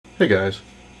Hey guys,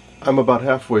 I'm about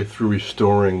halfway through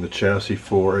restoring the chassis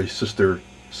for a sister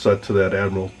set to that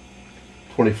Admiral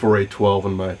 24812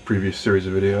 in my previous series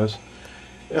of videos.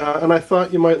 And I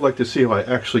thought you might like to see how I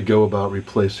actually go about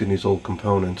replacing these old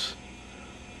components.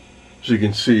 As you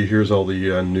can see, here's all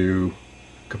the new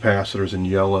capacitors in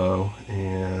yellow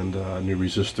and new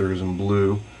resistors in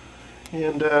blue.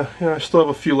 And I still have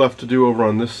a few left to do over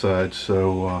on this side.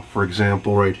 So for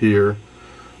example, right here,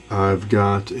 I've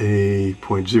got a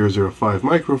 0.005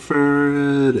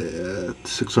 microfarad at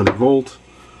 600 volt.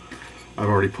 I've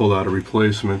already pulled out a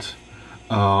replacement.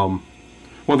 One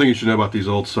thing you should know about these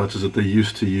old sets is that they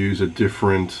used to use a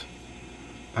different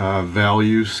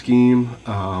value scheme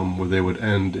where they would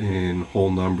end in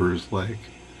whole numbers like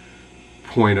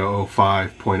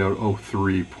 0.005,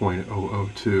 0.003,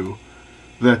 0.002.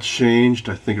 That changed,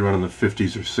 I think, around in the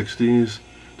 50s or 60s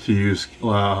to use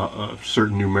a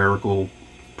certain numerical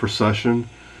procession.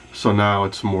 So now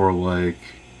it's more like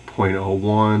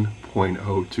 0.01,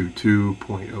 0.022,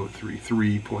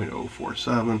 0.033,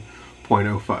 0.047,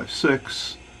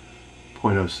 0.056,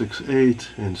 0.068,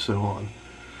 and so on.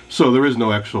 So there is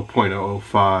no actual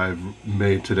 0.005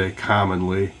 made today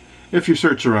commonly. If you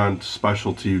search around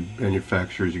specialty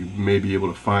manufacturers, you may be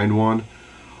able to find one.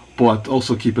 But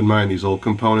also keep in mind these old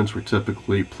components were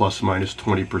typically plus minus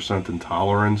 20% in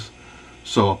tolerance.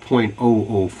 So a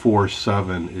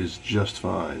 0.0047 is just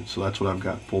fine. So that's what I've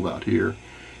got pulled out here.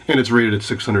 And it's rated at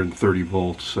 630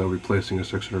 volts, so replacing a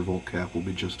 600 volt cap will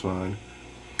be just fine.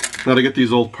 Now to get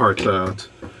these old parts out,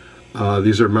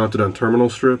 these are mounted on terminal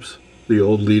strips. The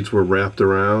old leads were wrapped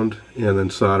around and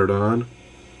then soldered on.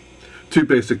 Two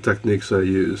basic techniques I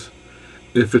use.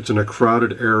 If it's in a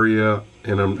crowded area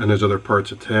and there's other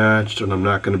parts attached and I'm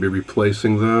not going to be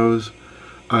replacing those,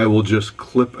 I will just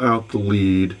clip out the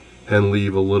lead and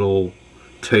leave a little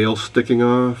tail sticking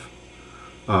off,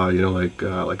 like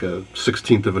a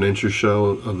 1/16 of an inch or so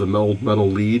of the old metal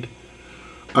lead.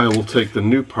 I will take the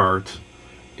new part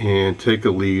and take a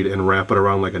lead and wrap it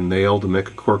around like a nail to make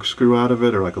a corkscrew out of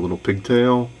it, or like a little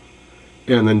pigtail,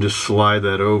 and then just slide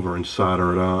that over and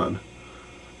solder it on.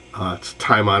 It's a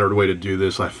time-honored way to do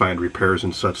this. I find repairs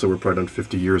and sets that were probably done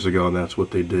 50 years ago, and that's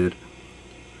what they did.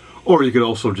 Or you could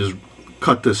also just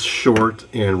cut this short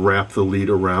and wrap the lead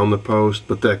around the post,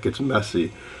 but that gets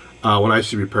messy. When I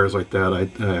see repairs like that, I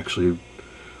actually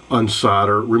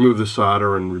unsolder, remove the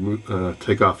solder, and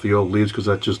take off the old leads, because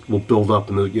that just will build up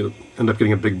and end up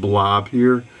getting a big blob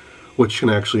here, which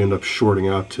can actually end up shorting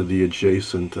out to the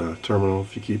adjacent terminal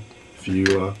if you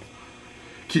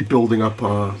keep building up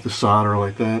the solder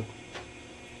like that.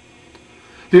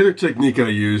 The other technique I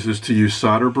use is to use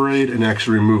solder braid and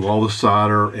actually remove all the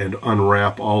solder and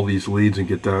unwrap all these leads and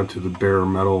get down to the bare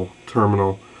metal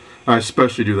terminal. I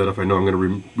especially do that if I know I'm going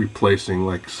to be replacing,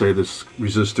 like, say, this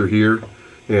resistor here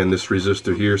and this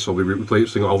resistor here, so I'll be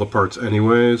replacing all the parts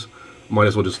anyways. Might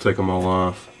as well just take them all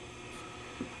off.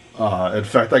 In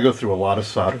fact, I go through a lot of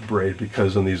solder braid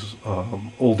because in these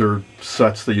older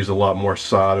sets they use a lot more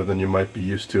solder than you might be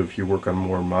used to if you work on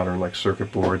more modern, like,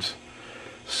 circuit boards.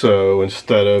 So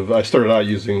instead of, I started out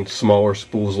using smaller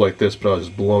spools like this, but I was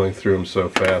blowing through them so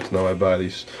fast. Now I buy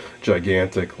these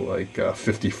gigantic, like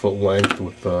 50-foot length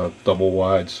with double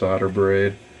wide solder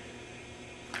braid.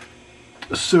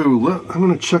 So I'm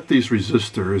going to check these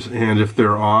resistors, and if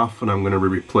they're off and I'm going to be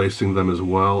replacing them as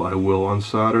well, I will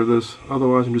unsolder this.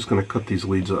 Otherwise, I'm just going to cut these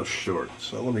leads off short.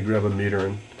 So let me grab a meter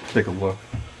and take a look.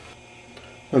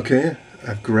 Okay,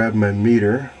 I've grabbed my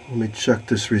meter. Let me check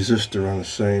this resistor on the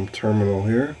same terminal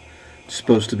here. It's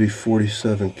supposed to be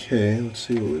 47K. Let's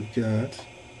see what we've got.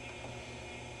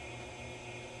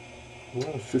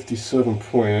 Well,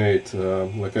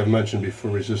 57.8. Like I've mentioned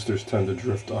before, resistors tend to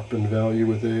drift up in value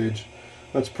with age.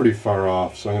 That's pretty far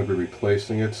off, so I'm going to be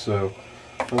replacing it. So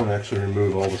I'm going to actually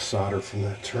remove all the solder from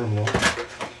that terminal.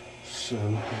 So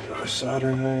our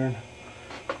soldering iron.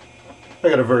 I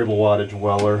got a variable wattage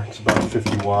Weller. It's about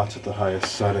 50 watts at the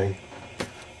highest setting.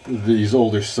 These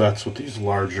older sets with these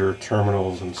larger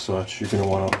terminals and such, you're going to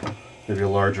want maybe a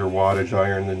larger wattage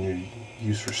iron than you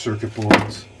use for circuit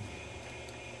boards.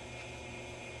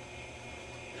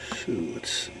 So let's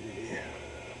see.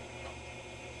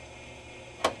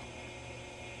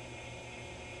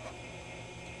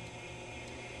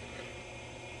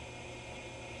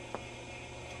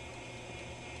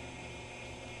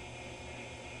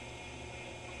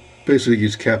 Basically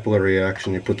use capillary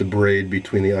action. You put the braid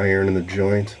between the iron and the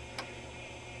joint,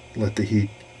 let the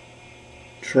heat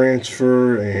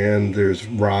transfer, and there's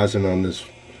rosin on this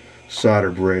solder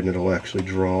braid and it'll actually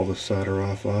draw the solder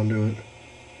off onto it.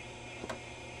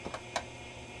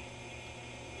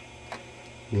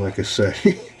 And like I said,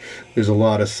 there's a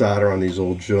lot of solder on these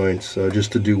old joints.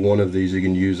 Just to do one of these, you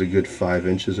can use a good 5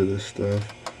 inches of this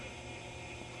stuff.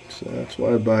 So that's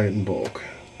why I buy it in bulk.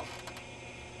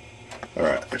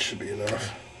 Alright, that should be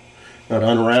enough. Now to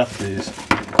unwrap these,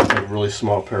 take a really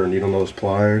small pair of needle nose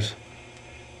pliers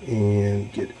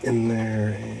and get in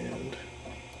there and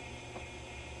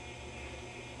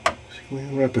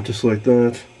unwrap it just like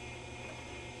that.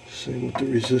 Same with the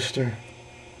resistor.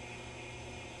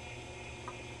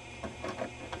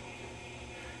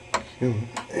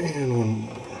 And one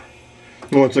more.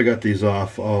 And once I got these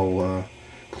off, I'll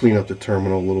clean up the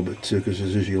terminal a little bit too, because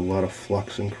there's usually a lot of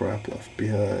flux and crap left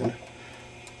behind.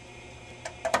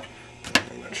 I'm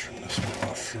going to trim this one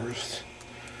off first.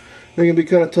 They can be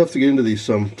kind of tough to get into these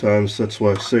sometimes. That's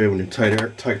why I say when you're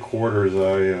tight quarters,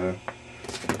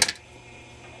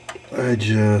 I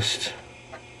just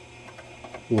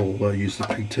will use the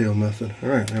pigtail method.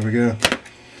 Alright, there we go.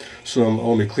 So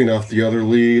let me clean off the other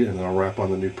lead, and then I'll wrap on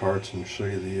the new parts and show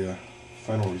you the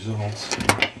final results.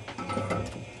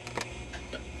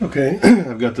 Okay,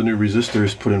 I've got the new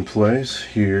resistors put in place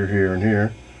here, here, and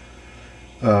here.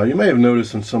 You may have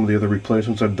noticed in some of the other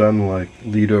replacements I've done, like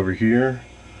lead over here,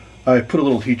 I put a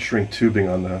little heat shrink tubing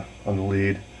on the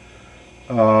lead.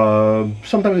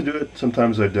 Sometimes I do it,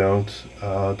 sometimes I don't.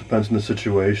 Depends on the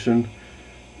situation.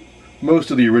 Most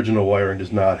of the original wiring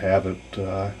does not have it,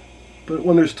 but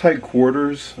when there's tight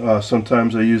quarters,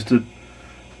 sometimes I used it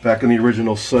back in the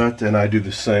original set, and I do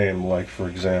the same. Like for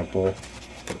example,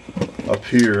 up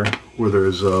here where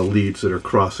there's leads that are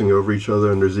crossing over each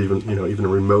other, and there's even even a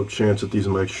remote chance that these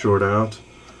might short out.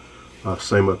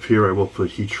 Same up here, I will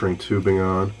put heat shrink tubing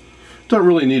on. Don't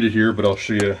really need it here, but I'll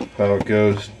show you how it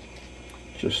goes,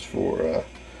 just for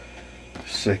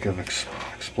sake of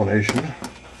explanation.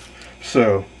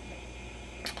 So,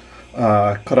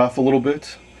 cut off a little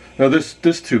bit. Now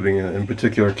this tubing in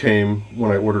particular came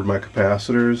when I ordered my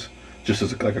capacitors, just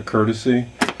as like a courtesy.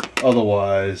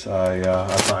 Otherwise, I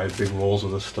buy big rolls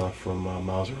of this stuff from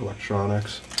Mauser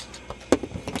Electronics.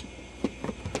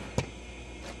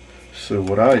 So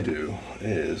what I do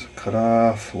is cut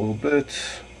off a little bit,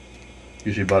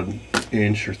 usually about an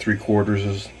inch or 3/4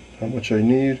 is how much I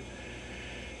need.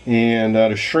 And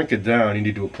to shrink it down, you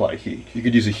need to apply heat. You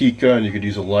could use a heat gun, you could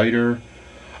use a lighter.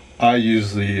 I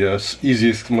use the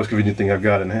easiest, most convenient thing I've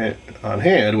got on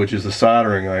hand, which is the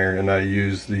soldering iron, and I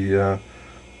use the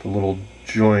little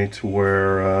joint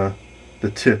where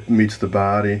the tip meets the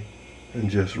body,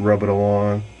 and just rub it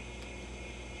along,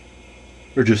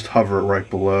 or just hover it right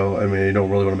below. I mean, you don't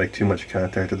really want to make too much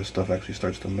contact, or the stuff actually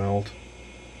starts to melt.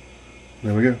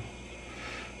 There we go.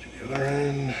 To the other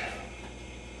end.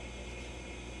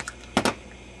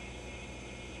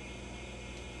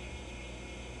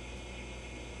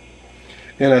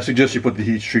 And I suggest you put the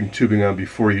heat shrink tubing on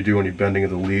before you do any bending of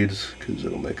the leads, because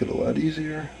it'll make it a lot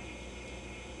easier.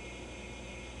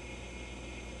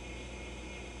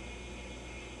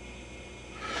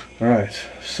 Alright,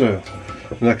 so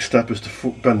the next step is to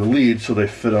bend the leads so they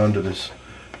fit onto this.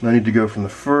 And I need to go from the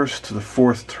first to the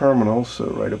fourth terminal, so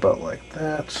right about like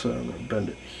that. So I'm going to bend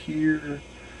it here,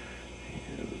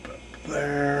 and about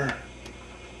there.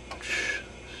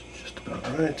 Just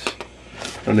about right.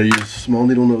 I'm going to use small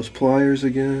needle nose pliers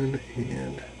again,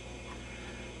 and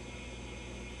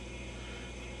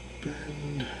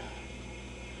bend,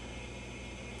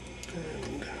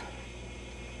 and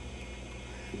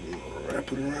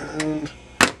wrap it around,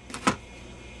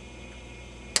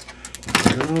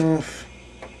 take it off,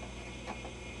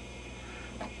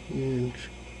 and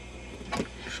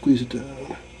squeeze it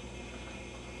down.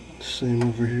 Same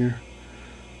over here.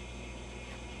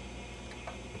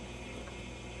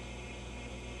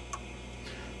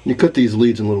 You cut these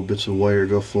leads in little bits of wire,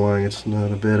 go flying. It's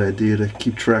not a bad idea to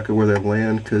keep track of where they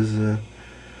land, because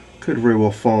could very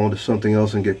well fall into something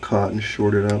else and get caught and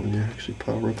shorted out when you actually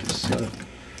power up the set.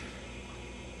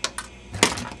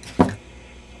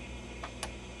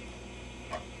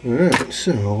 Alright,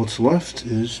 so all what's left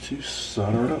is to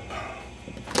solder it up.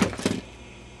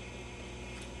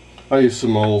 I use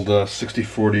some old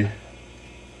 6040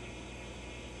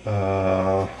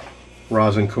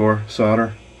 rosin core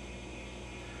solder.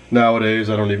 Nowadays,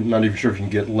 not even sure if you can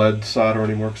get lead solder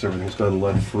anymore, because everything's done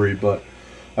lead free. But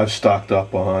I've stocked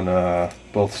up on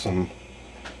both some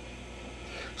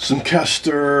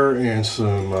Kester and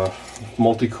some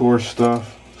multi-core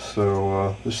stuff.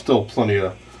 So there's still plenty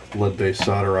of lead-based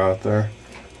solder out there.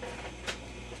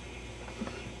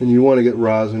 And you want to get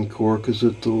rosin core because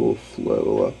it will flow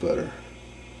a lot better.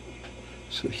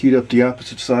 So heat up the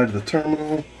opposite side of the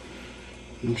terminal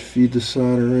and feed the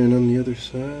solder in on the other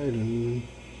side, and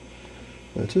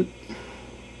that's it.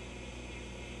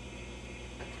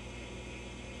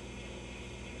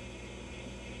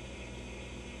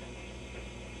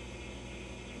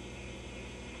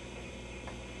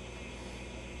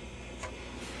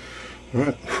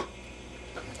 Alright.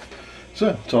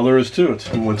 So that's all there is to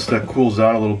it. And once that cools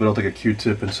down a little bit, I'll take a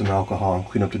Q-tip and some alcohol and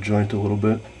clean up the joint a little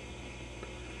bit.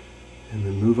 And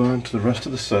then move on to the rest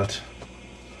of the set.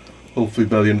 Hopefully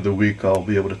by the end of the week I'll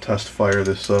be able to test fire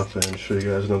this up and show you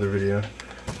guys another video.